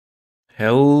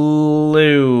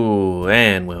Hello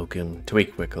and welcome to a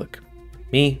quick look.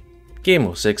 Me,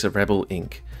 GamerWolfSix of Rebel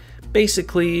Inc.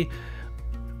 Basically,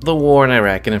 the war in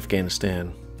Iraq and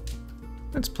Afghanistan.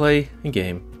 Let's play a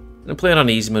game. I play it on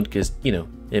easy mode because,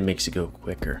 it makes it go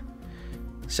quicker.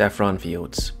 Saffron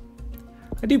Fields.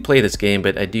 I do play this game,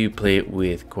 but I do play it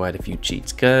with quite a few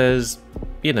cheats because,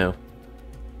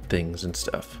 things and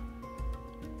stuff.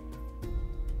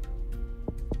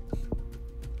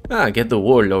 Get the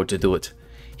warlord to do it.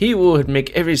 He would make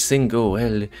everything go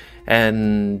well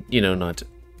and, not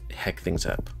heck things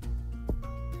up.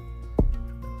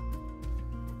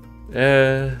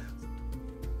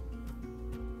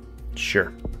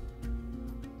 Sure.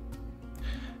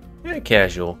 Yeah,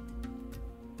 casual.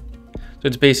 So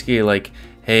it's basically like,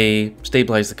 hey,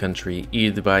 stabilize the country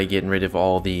either by getting rid of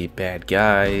all the bad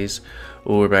guys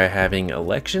or by having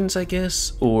elections, I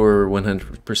guess, or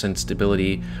 100%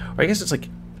 stability. Or I guess it's like,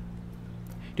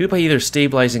 do it by either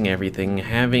stabilizing everything,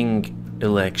 having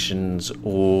elections,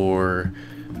 or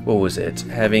what was it?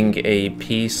 Having a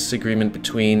peace agreement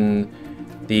between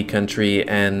the country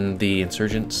and the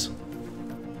insurgents.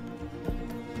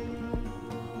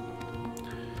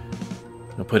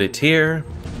 I'll put it here,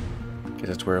 because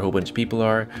that's where a whole bunch of people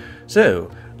are. So,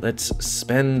 let's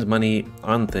spend money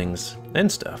on things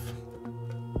and stuff.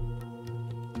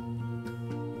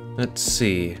 Let's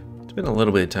see. It's been a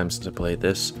little bit of time since I played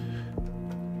this.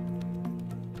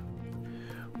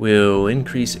 We'll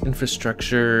increase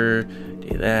infrastructure,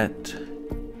 do that,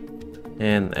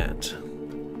 and that.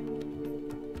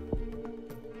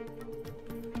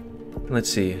 Let's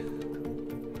see.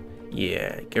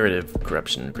 Yeah, get rid of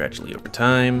corruption gradually over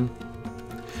time.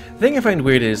 The thing I find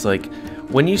weird is, like,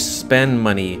 when you spend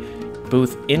money,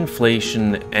 both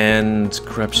inflation and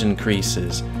corruption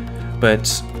increases,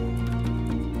 but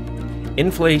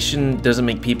inflation doesn't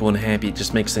make people unhappy, it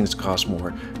just makes things cost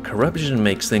more. Corruption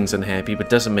makes things unhappy, but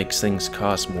doesn't make things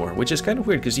cost more, which is kind of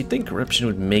weird because you'd think corruption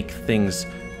would make things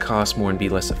cost more and be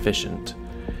less efficient.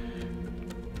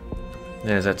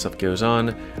 As that stuff goes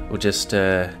on, we'll just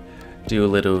do a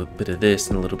little bit of this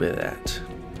and a little bit of that.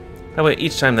 That way,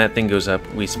 each time that thing goes up,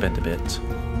 we spend a bit.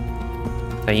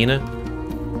 Hyena?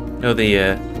 No,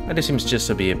 that just seems just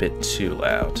to be a bit too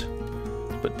loud.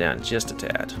 Let's put down just a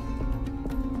tad.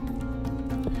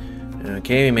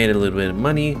 Okay, we made a little bit of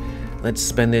money. Let's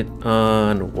spend it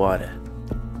on water.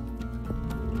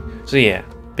 So yeah,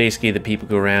 basically the people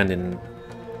go around and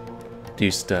do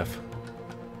stuff.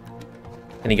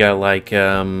 And you got like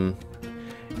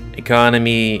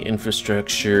economy,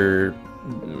 infrastructure,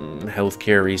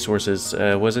 healthcare resources,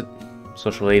 was it?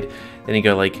 Social aid. Then you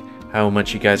got like how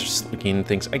much you guys are looking at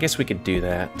things. I guess we could do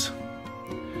that.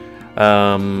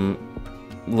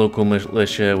 Local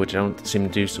militia, which I don't seem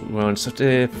to do so well, and stuff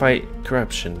to fight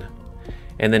corruption.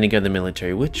 And then you got the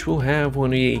military, which we'll have when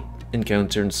we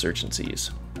encounter insurgencies.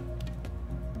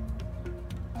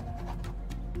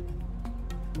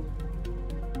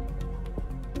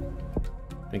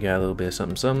 We got a little bit of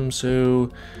something,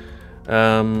 so,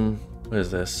 what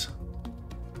is this?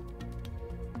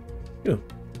 Ooh,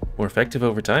 more effective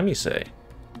over time, you say?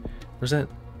 Where's that?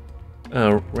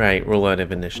 Oh, right, roll out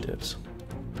of initiatives.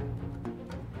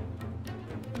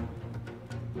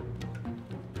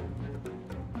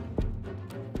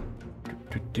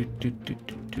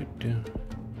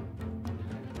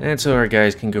 And so our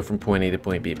guys can go from point A to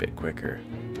point B a bit quicker.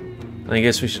 And I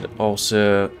guess we should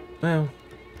also, well,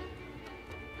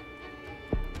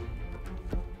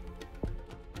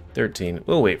 13.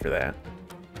 We'll wait for that.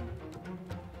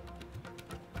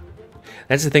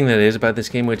 That's the thing that is about this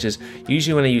game, which is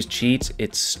usually when I use cheats,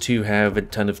 it's to have a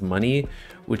ton of money,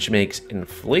 which makes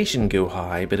inflation go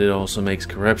high, but it also makes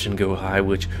corruption go high,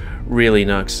 which really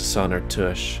knocks us on our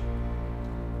tush.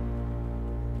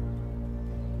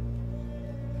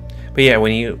 But yeah,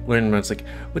 when you learn, it's like,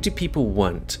 what do people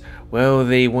want? Well,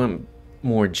 they want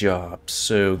more jobs,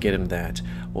 so get them that.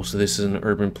 Also, this is an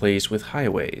urban place with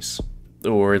highways.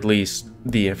 Or at least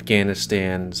the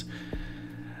Afghanistan's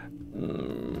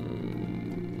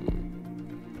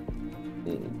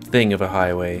thing of a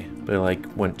highway. But like,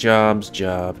 want jobs,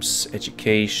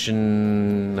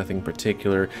 education, nothing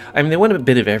particular. I mean, they want a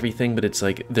bit of everything, but it's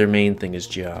like their main thing is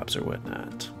jobs or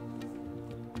whatnot.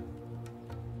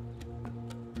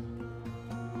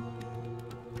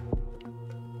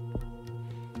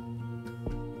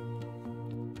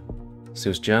 So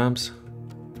it's jobs.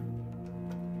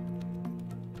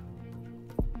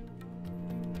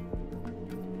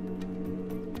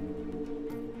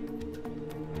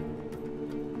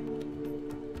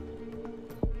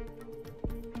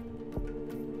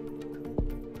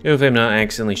 If I'm not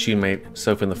accidentally shooting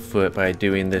myself in the foot by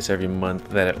doing this every month,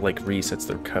 that it like resets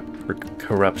their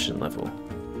corruption level.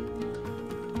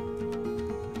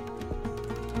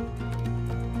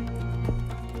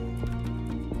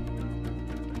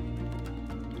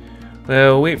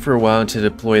 Well, wait for a while to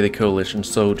deploy the coalition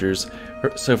soldiers.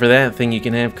 So for that thing, you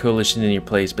can have coalition in your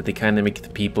place, but they kind of make the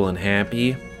people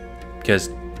unhappy. Because,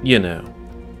 you know,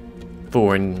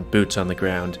 foreign boots on the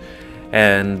ground.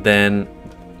 And then,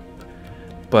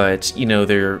 but, you know,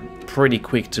 they're pretty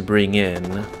quick to bring in.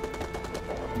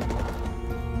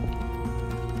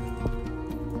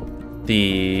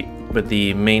 But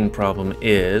the main problem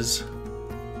is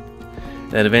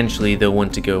that eventually they'll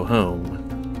want to go home.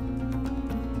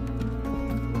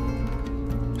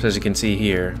 So as you can see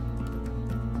here,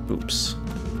 oops.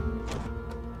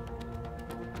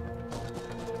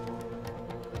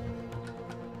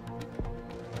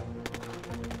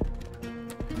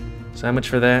 So how much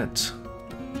for that?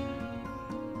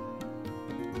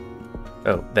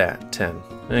 Oh, that, 10.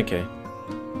 Okay.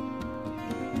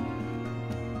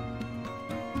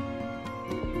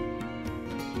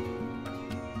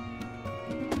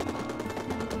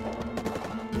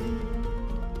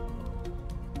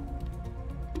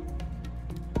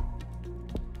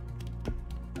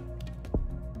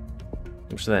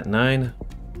 So that 9.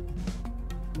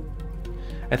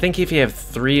 I think if you have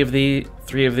three of these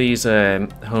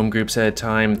home groups at a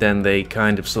time, then they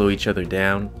kind of slow each other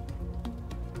down.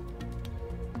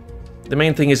 The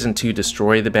main thing isn't to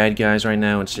destroy the bad guys right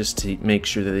now, it's just to make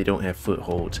sure that they don't have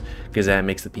foothold, because that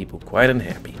makes the people quite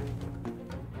unhappy.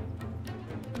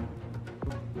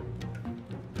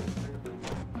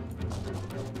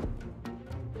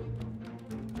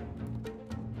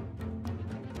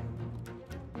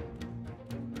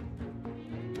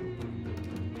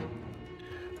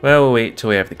 Well, we'll wait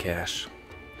till we have the cash.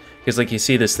 Because like you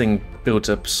see, this thing builds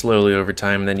up slowly over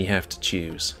time, and then you have to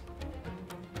choose.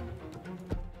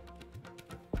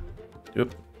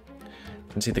 Oop.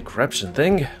 You can see the corruption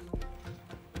thing.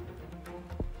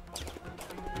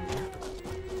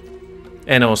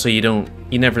 And also, you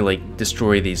never like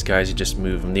destroy these guys, you just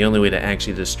move them. The only way to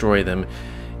actually destroy them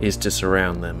is to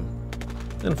surround them.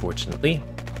 Unfortunately.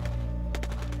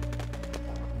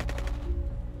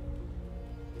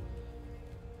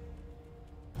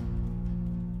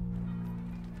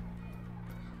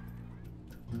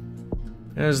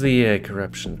 How's the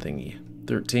corruption thingy?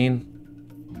 13?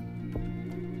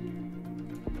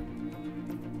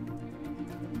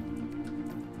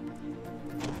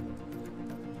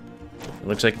 It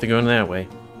looks like they're going that way.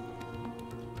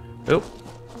 Oh.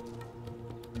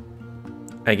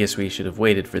 I guess we should have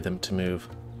waited for them to move.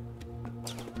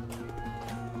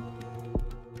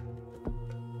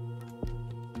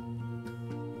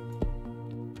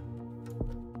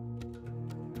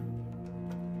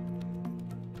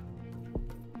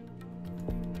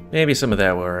 Maybe some of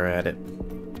that while we're at it.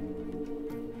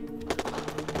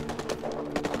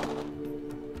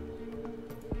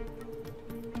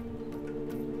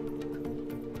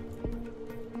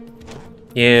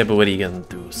 Yeah, but what are you gonna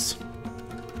do?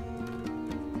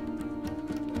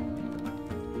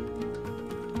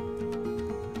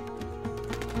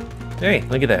 Hey,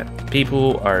 look at that.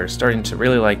 People are starting to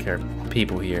really like our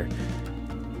people here.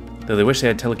 Though they wish they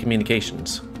had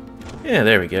telecommunications. Yeah,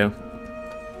 there we go.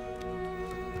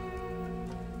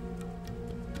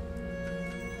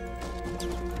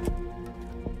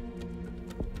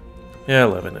 Yeah,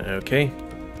 11, okay.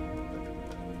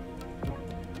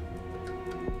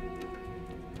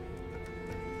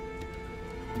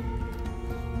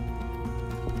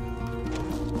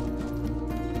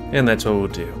 And that's what we'll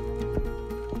do.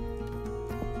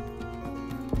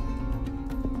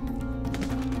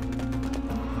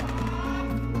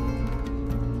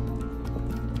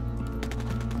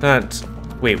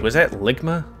 Wait, was that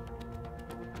Ligma?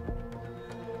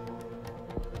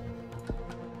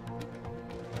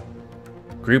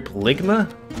 Group Ligma?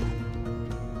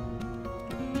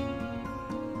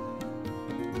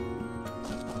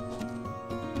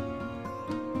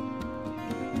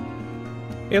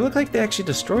 It looked like they actually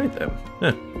destroyed them.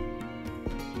 Huh.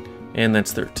 And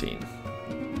that's 13.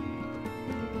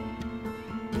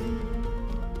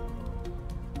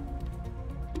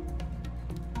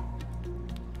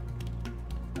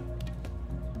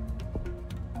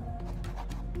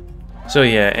 So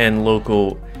yeah, and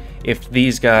local, if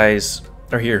these guys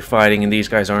are here fighting and these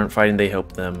guys aren't fighting, they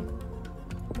help them.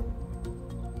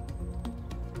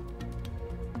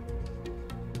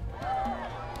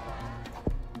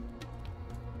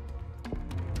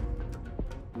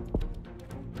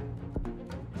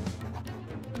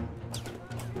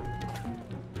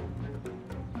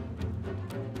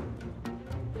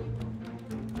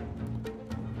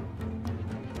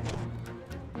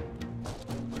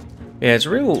 Yeah, it's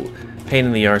a real pain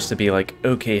in the arse to be like,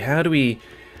 okay, how do we,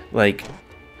 like,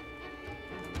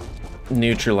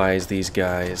 neutralize these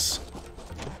guys?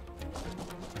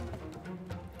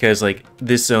 Because, like,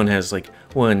 this zone has, like,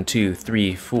 1, 2,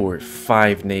 3, 4,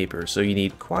 5 neighbors, so you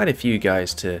need quite a few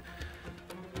guys to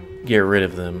get rid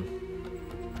of them.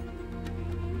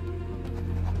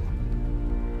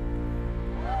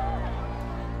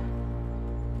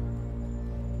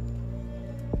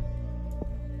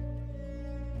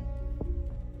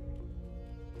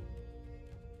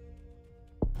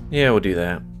 Yeah, we'll do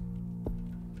that.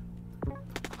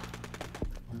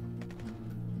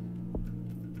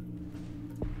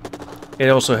 It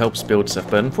also helps build stuff,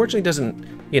 but unfortunately doesn't,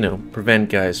 you know, prevent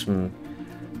guys from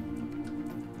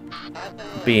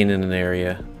being in an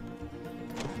area.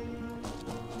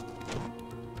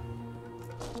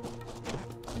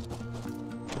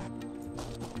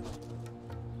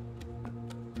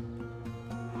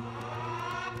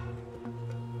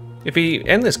 If we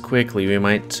end this quickly, we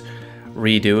might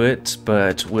redo it,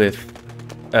 but with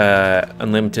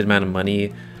unlimited amount of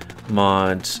money,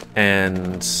 mods,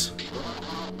 and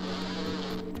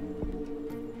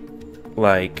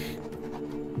like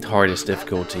hardest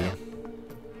difficulty. I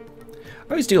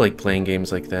always do like playing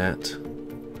games like that.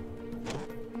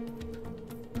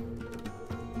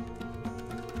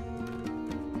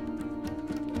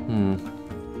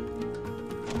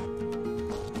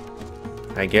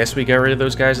 I guess we got rid of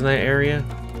those guys in that area.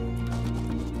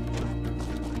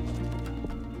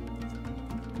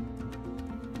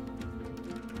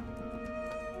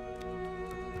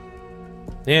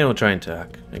 Yeah, we'll try and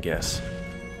talk, I guess.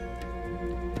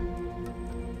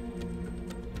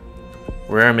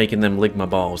 We are making them lick my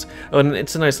balls. Oh, and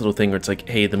it's a nice little thing where it's like,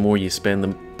 hey, the more you spend, the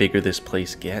bigger this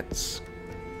place gets.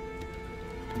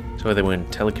 So they went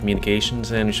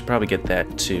telecommunications, and we should probably get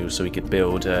that too, so we could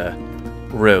build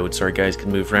roads so our guys can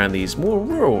move around these more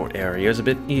rural areas a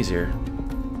bit easier.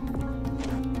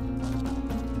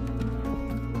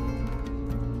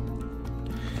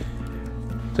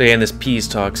 So yeah, in this peace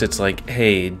talks, it's like,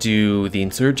 hey, do the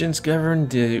insurgents govern?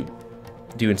 Do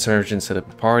insurgents set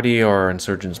up a party, or are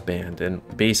insurgents banned? And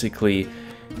basically,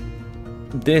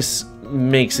 this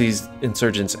makes these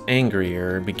insurgents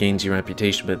angrier, gains your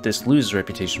reputation, but this loses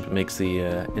reputation, but makes the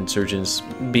insurgents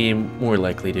be more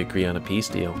likely to agree on a peace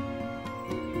deal.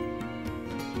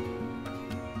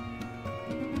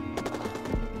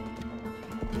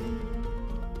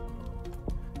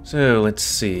 So, let's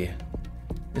see.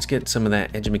 Let's get some of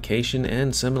that education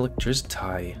and some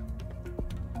electricity.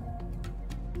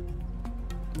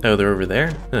 Oh, they're over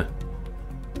there? Huh.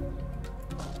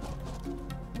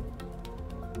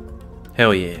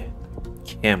 Hell yeah.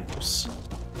 Camels.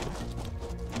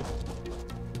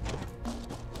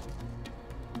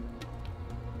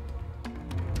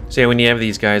 So yeah, when you have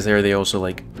these guys there, they also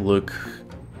like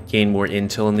gain more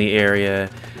intel in the area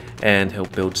and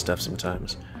help build stuff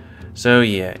sometimes. So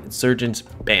yeah, insurgents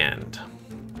banned.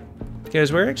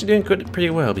 Because we're actually doing pretty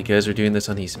well because we're doing this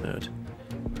on easy mode.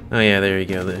 Oh yeah, there you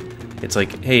go. It's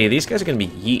like, hey, these guys are going to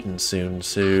be yeeting soon,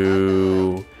 so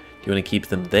do you want to keep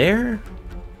them there?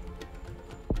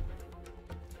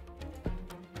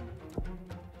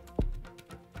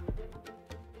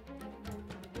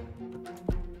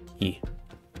 Yeah.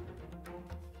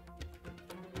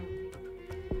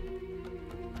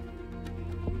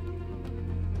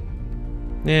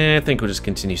 Yeah, I think we'll just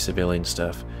continue civilian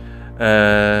stuff.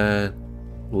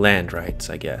 Land rights,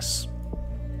 I guess.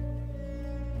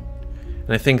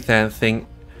 And I think that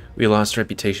we lost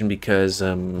reputation because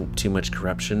too much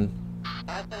corruption.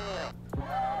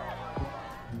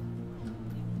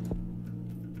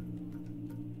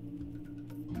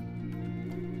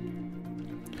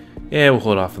 Yeah, we'll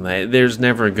hold off on that. There's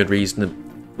never a good reason to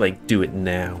like do it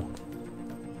now.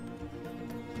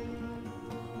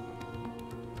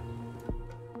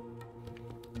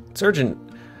 Insurgent,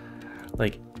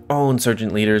 like all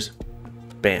insurgent leaders,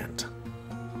 banned.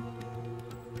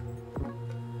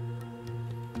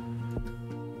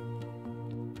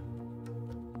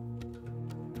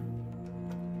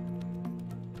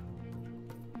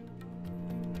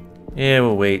 Yeah,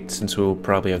 we'll wait since we'll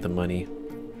probably have the money.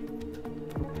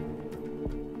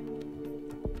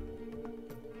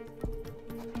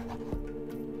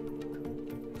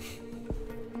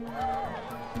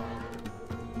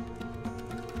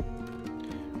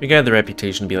 We got the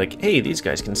reputation to be like, hey, these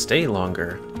guys can stay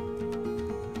longer.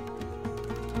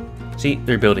 See,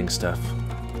 they're building stuff.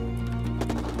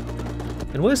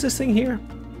 And what is this thing here?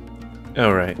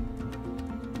 Oh, right.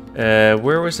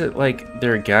 Where was it, like,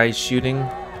 there are guys shooting?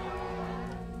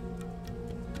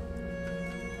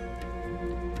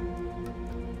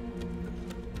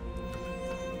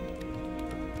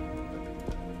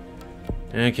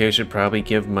 Okay, we should probably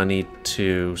give money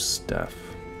to stuff.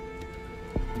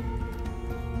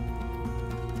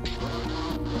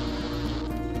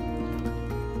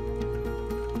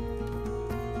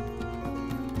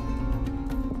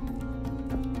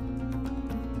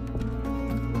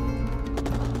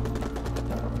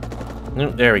 Oh,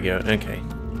 there we go. Okay.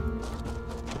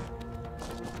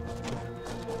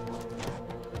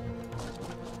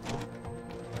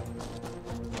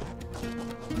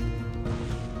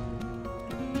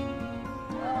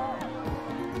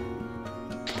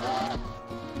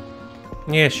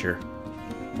 Yeah, sure.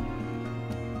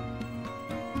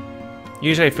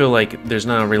 Usually I feel like there's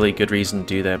not a really good reason to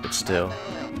do that, but still.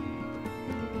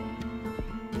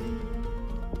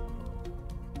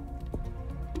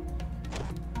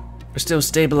 We're still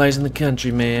stabilizing the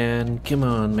country, man. Come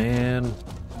on, man.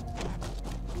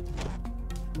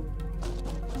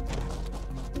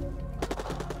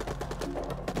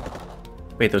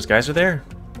 Wait, those guys are there?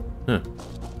 Huh.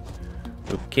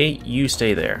 Okay, you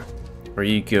stay there. Or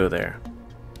you go there.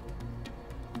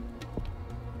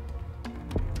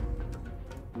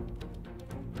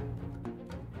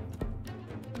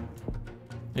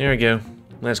 There we go.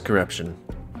 That's corruption.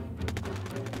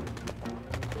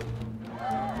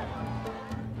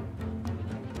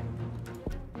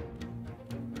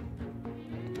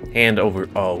 Hand over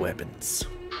all weapons.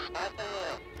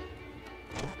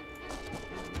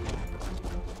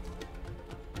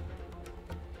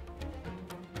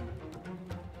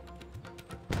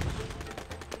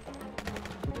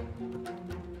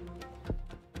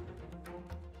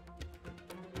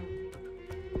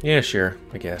 Yeah, sure,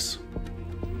 I guess.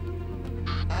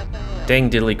 Dang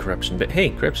diddly corruption, but hey,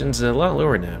 corruption's a lot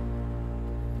lower now.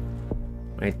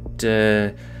 Might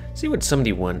see what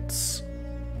somebody wants.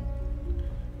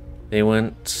 They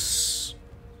want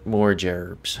more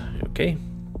gerbs, okay?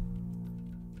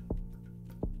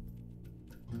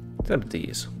 What's up with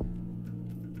these?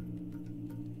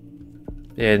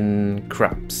 And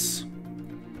crops.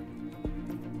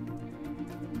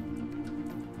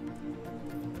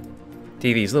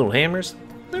 See these little hammers?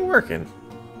 They're working.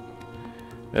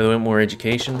 They want more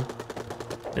education?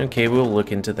 Okay, we'll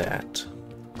look into that.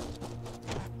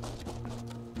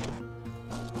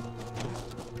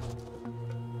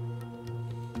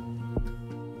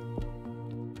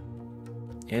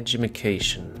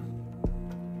 Education.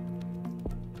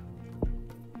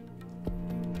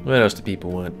 What else do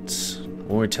people want?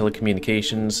 More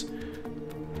telecommunications.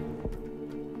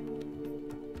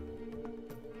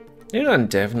 They're not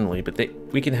indefinitely, but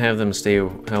we can have them stay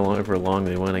however long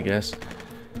they want, I guess.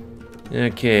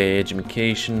 Okay,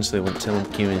 education, so they want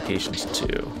telecommunications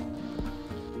too.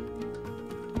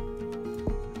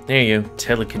 There you go,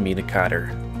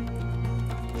 telecommunicator.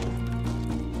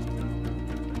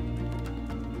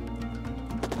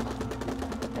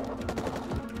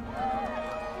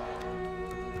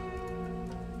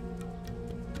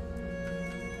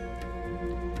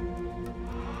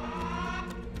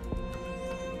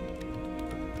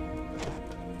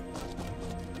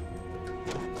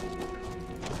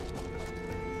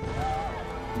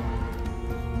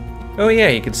 Oh yeah,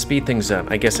 you can speed things up.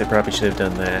 I guess I probably should have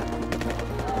done that.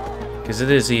 Because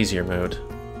it is easier mode.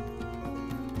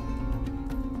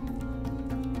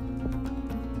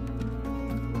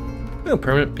 Oh,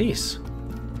 permanent peace.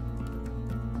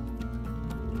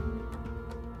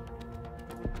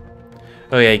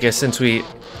 Oh yeah, I guess since we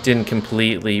didn't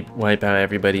completely wipe out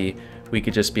everybody, we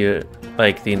could just be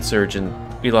like the insurgent.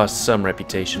 We lost some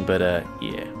reputation, but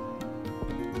yeah.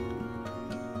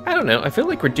 I don't know, I feel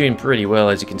like we're doing pretty well,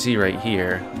 as you can see right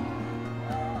here.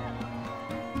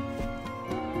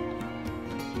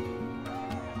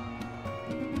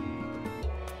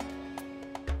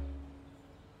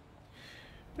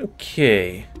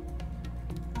 Okay.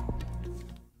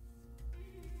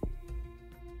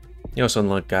 You also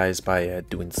unlock guys by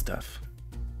doing stuff.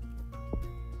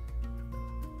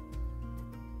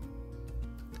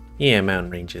 Yeah,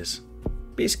 mountain ranges.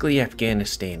 Basically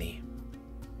Afghanistan-y.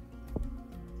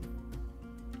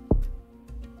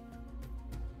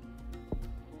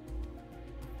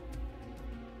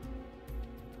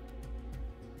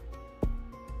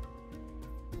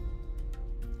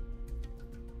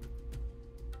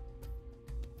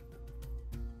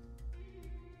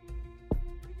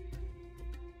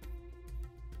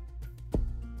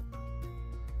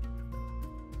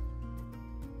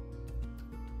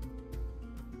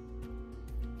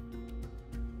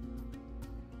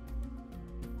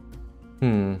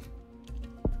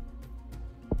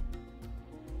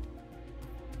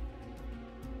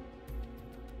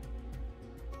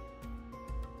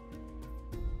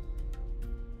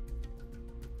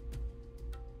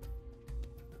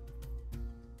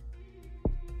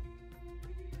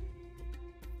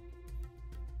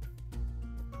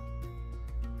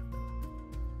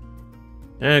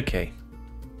 Okay.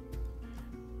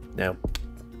 Now,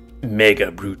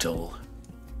 mega brutal.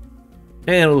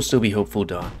 And it'll still be Hopeful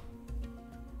Dawn.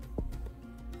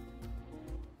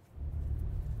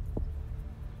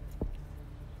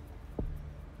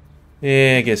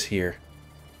 Yeah, I guess here.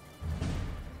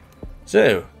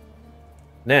 So,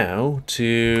 now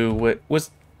to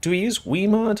do we use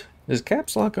Wiimote? Is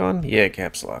caps lock on? Yeah,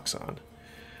 caps lock's on.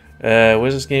 What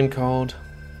is this game called?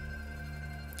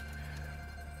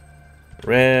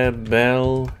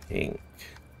 Rebel Inc.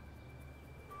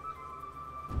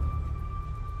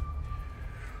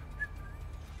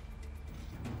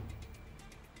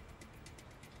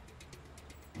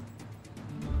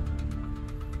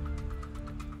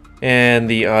 And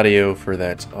the audio for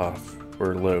that's off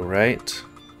or low, right?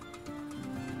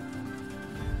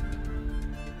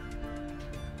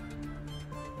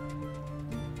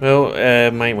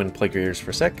 Well, might want to plug your ears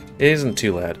for a sec. It isn't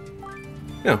too loud.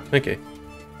 Oh, okay.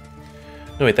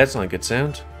 No, wait, that's not a good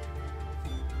sound.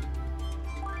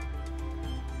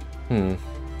 Hmm.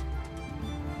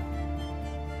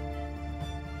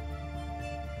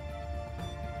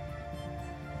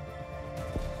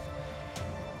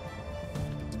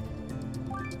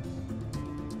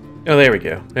 Oh, there we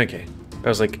go. Okay. I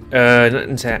was like,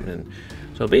 nothing's happening.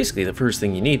 So basically, the first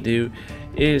thing you need to do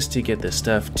is to get this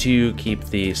stuff to keep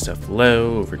the stuff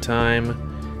low over time.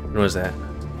 And what was that?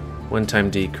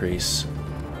 One-time decrease.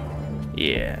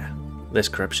 Yeah. Less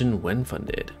corruption when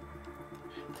funded.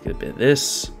 Get a bit of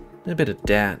this, and a bit of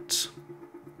that.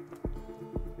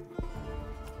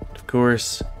 Of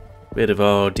course, a bit of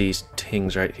all these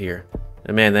things right here.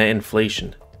 And man, that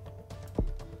inflation.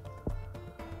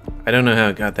 I don't know how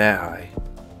it got that high.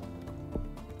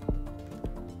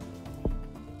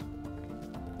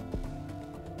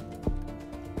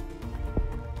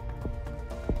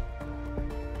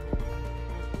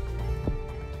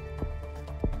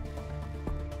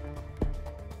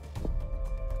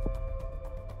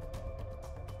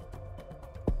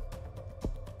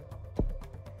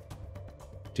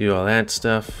 Do all that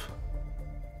stuff.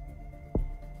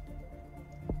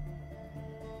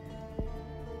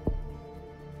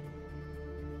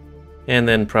 And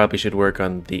then probably should work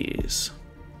on these.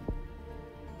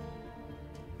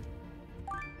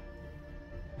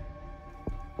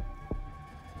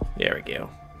 There we go.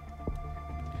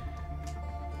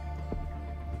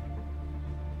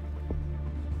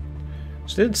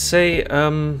 So did it say,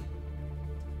 okay,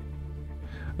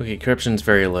 corruption's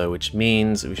very low, which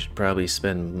means we should probably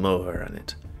spend more on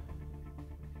it.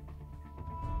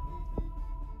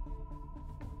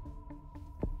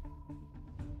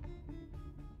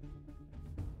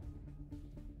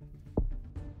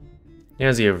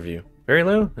 Here's the overview. Very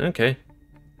low? Okay.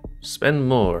 Spend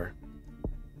more.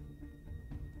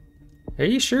 Are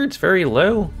you sure it's very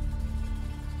low?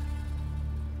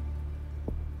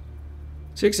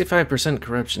 65%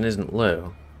 corruption isn't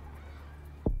low.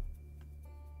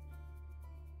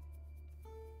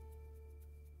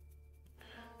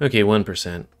 Okay,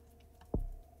 1%.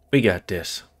 We got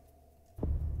this.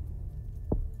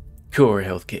 Core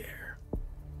healthcare.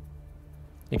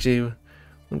 Actually,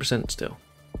 1% still.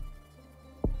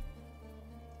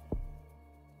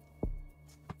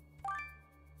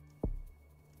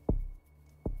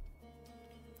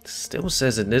 Still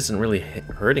says it isn't really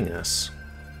hurting us,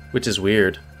 which is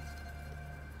weird.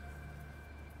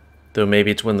 Though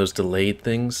maybe it's one of those delayed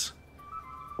things.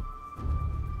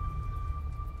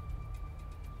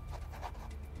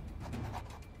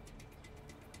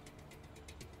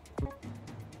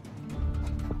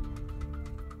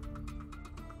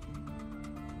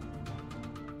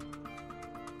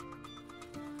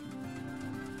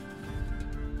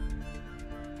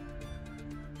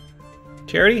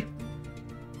 Charity?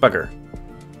 Bugger.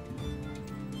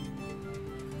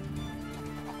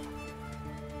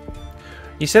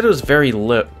 You said it was very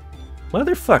low.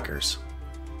 Motherfuckers.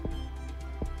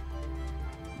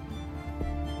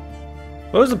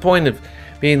 What was the point of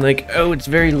being like, oh, it's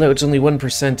very low, it's only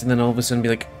 1%, and then all of a sudden be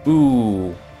like,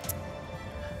 ooh.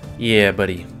 Yeah,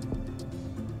 buddy.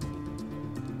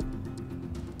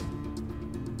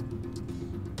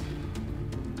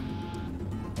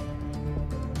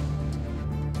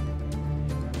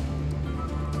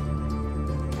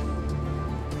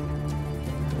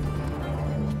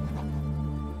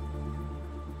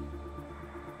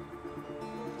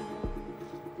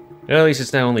 Well, at least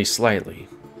it's now only slightly.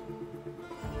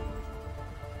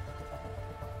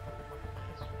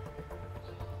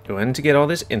 Go ahead to get all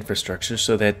this infrastructure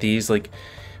so that these, like,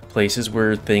 places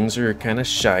where things are kind of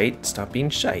shite stop being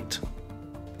shite.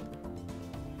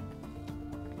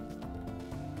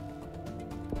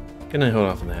 Gonna hold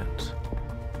off on that.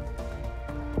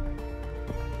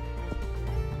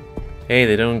 Hey,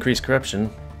 they don't increase corruption.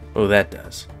 Oh, that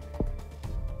does.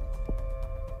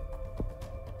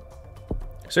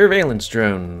 Surveillance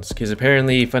drones, because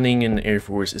apparently funding an Air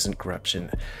Force isn't corruption.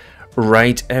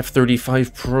 Right,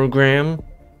 F-35 program?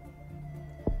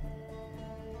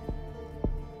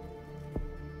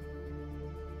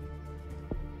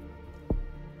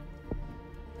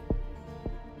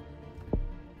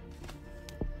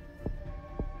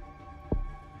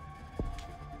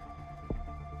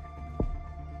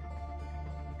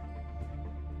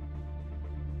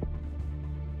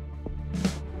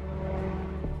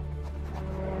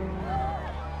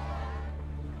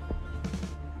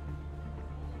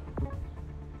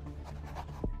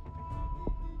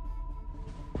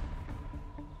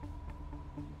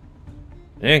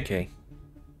 Okay.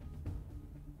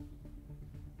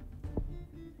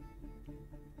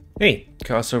 Hey,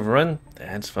 cost overrun?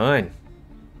 That's fine.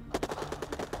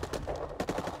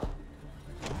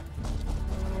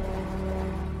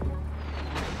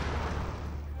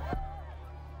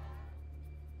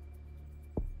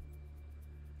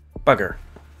 Bugger.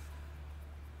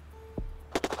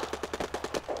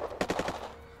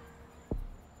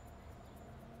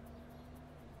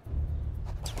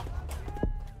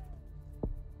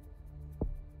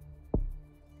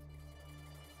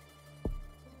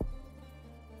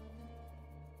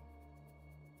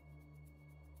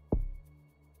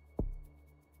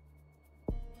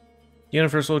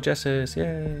 Universal justice,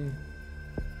 yay!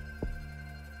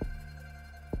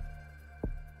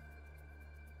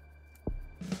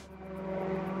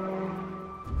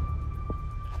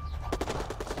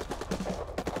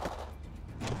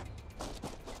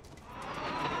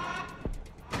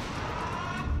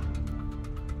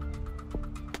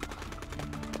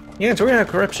 Yeah, it's weird how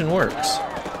corruption works.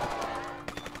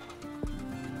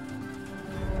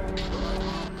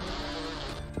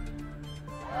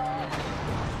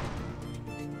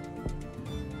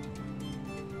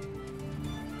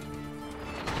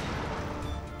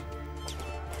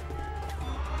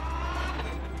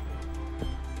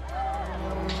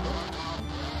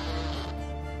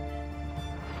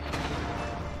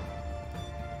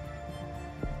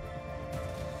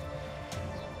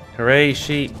 Hooray,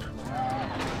 sheep.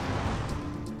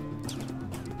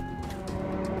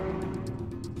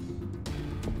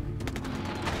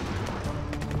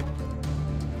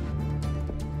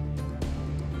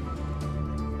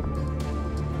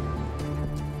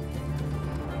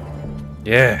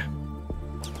 Yeah.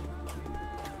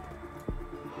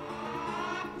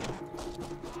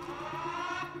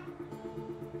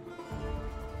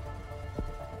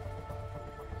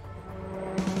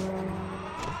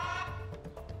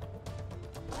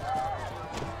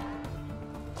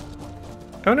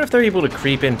 I wonder if they're able to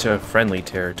creep into friendly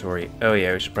territory. Oh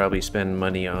yeah, we should probably spend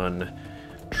money on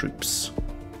troops.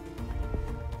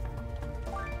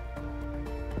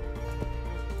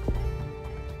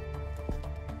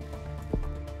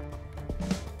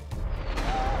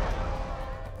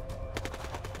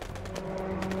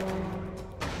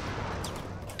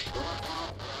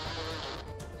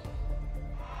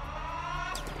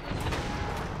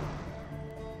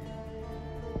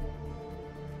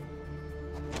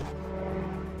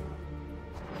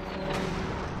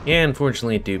 Yeah,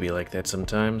 unfortunately it do be like that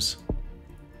sometimes.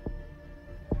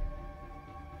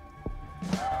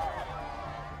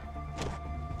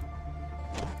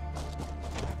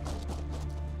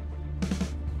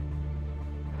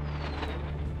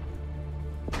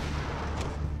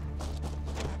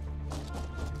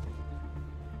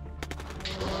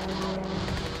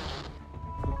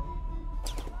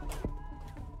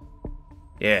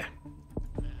 Yeah.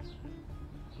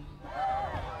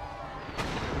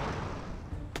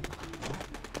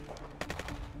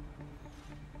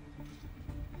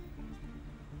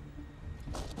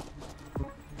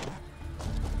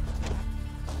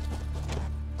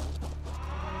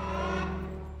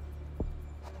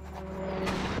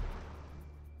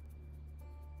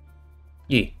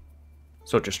 Yee.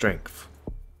 Soldier strength.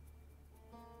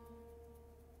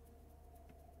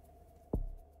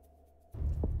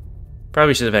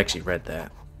 Probably should have actually read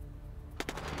that.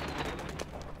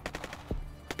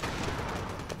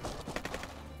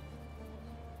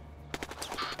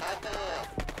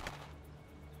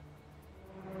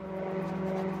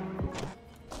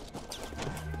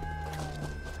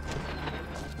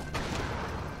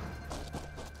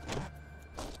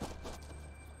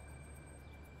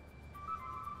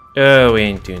 Oh, we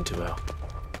ain't doing too well.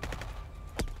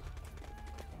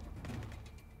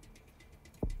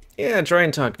 Yeah, try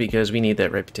and talk because we need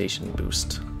that reputation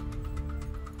boost.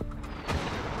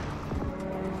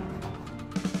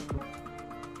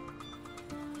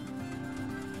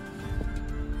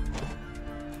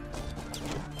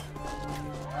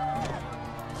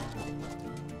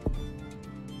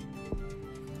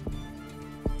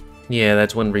 Yeah,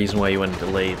 that's one reason why you want to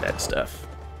delay that stuff.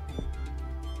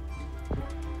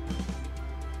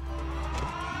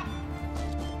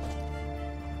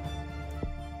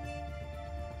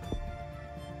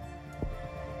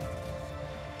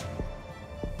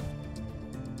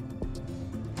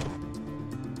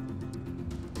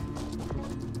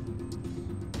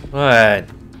 What?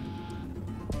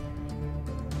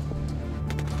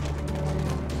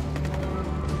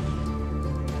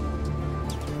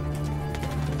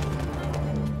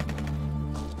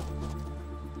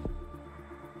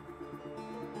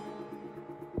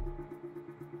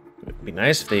 It'd be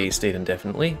nice if they stayed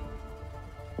indefinitely.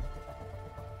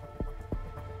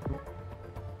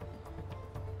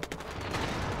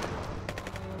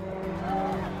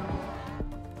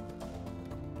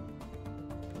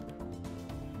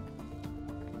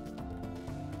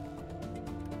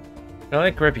 I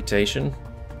like reputation.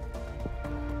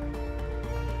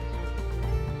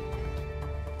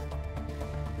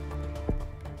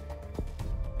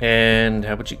 And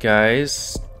how about you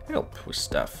guys help with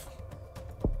stuff?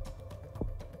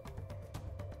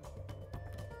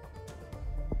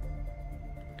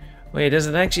 Wait, does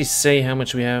it actually say how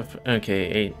much we have?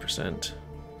 Okay, 8%.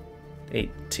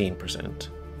 18%.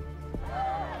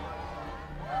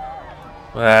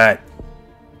 What?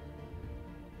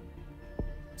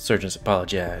 Surgeons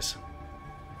apologize.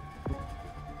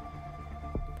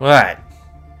 What?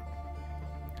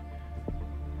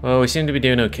 Well, we seem to be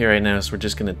doing okay right now, so we're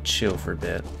just gonna chill for a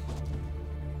bit.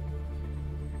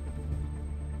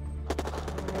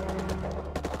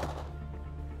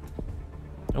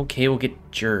 Okay, we'll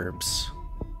get gerbs.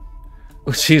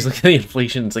 Oh, jeez, look at the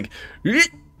inflation. It's like...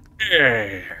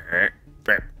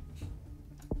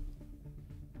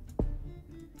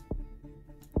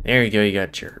 There you go, you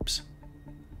got gerbs.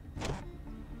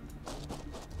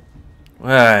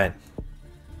 What?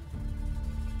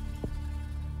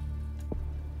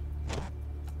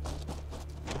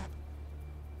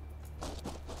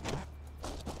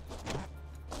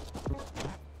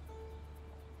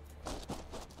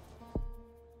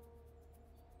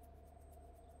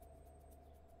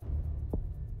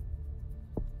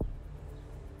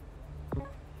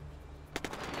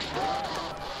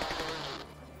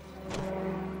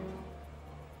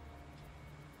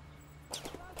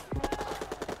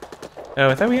 Oh,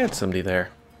 I thought we had somebody there.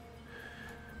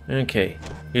 Okay,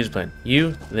 here's the plan.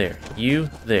 You there,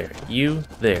 you there, you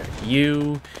there,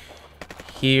 you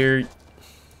here.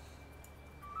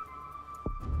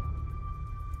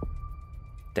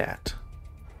 That.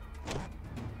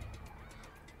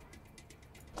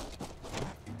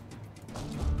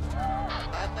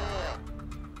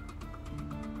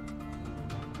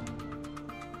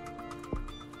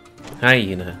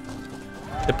 Hyena.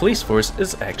 The police force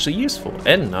is actually useful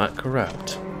and not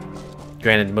corrupt.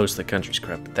 Granted, most of the country's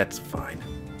corrupt, but that's fine.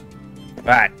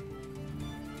 Right.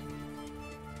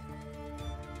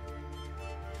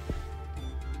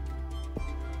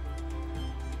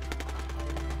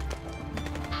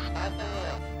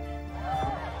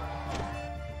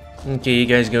 Okay, you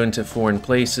guys go into foreign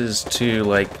places to,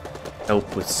 like,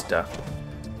 help with stuff.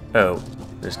 Oh,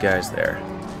 there's guys there.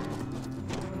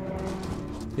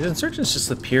 These insurgents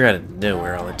just appear out of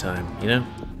nowhere all the time, you know?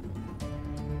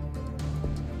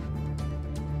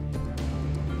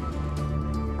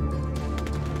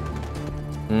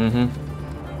 Mm-hmm.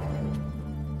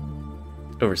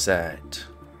 Oversight.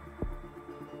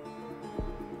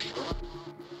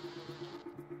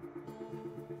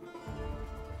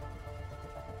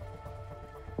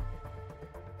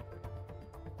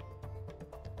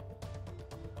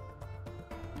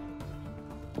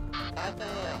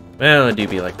 Well, it do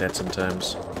be like that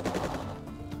sometimes.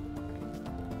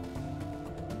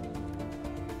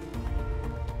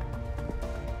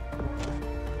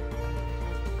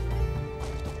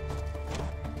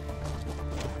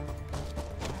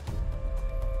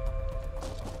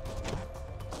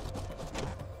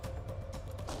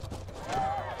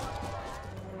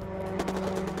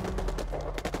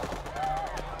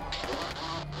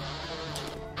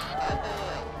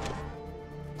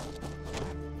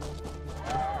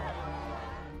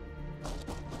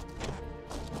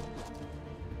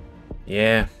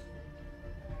 Yeah.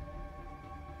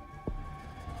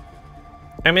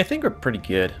 I mean, I think we're pretty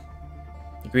good.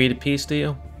 Agree to peace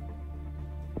deal?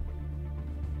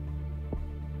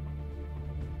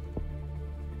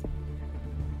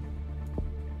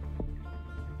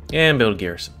 And build a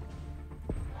garrison.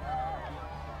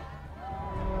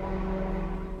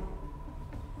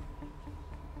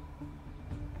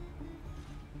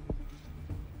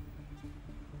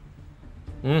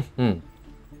 Mm-hmm.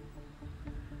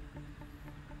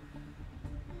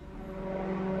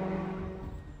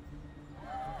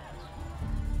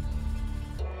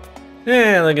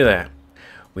 Yeah, look at that.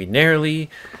 We narrowly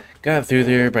got through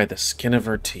there by the skin of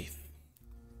our teeth.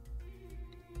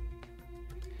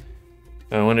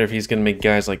 I wonder if he's gonna make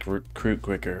guys like recruit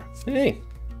quicker. Hey,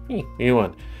 you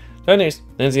won. So anyways,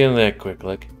 that's the end of that quick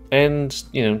look. And,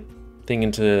 you know, thing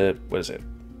into, what is it?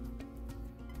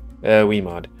 Wii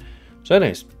mod. So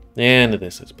anyways, the end of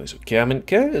this is a place with comment,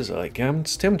 cause I like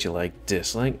comments. Tell me what you like,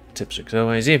 dislike, tips or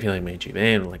otherwise. If you like my YouTube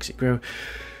and like to grow,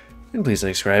 and please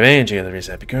like, subscribe and check out the rest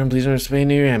of Epic. Please don't spend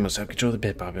near ammo, so control the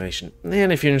pet population.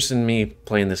 And if you're interested in me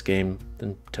playing this game,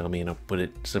 then tell me and I'll put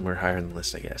it somewhere higher on the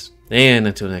list, I guess. And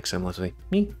until next time, let's play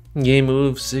me,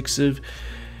 GamerWolfSix of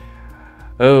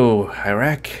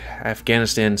Iraq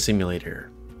Afghanistan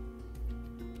Simulator.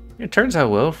 It turns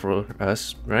out well for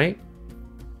us, right?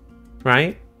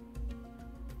 Right?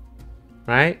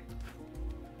 Right?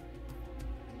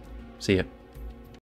 See ya.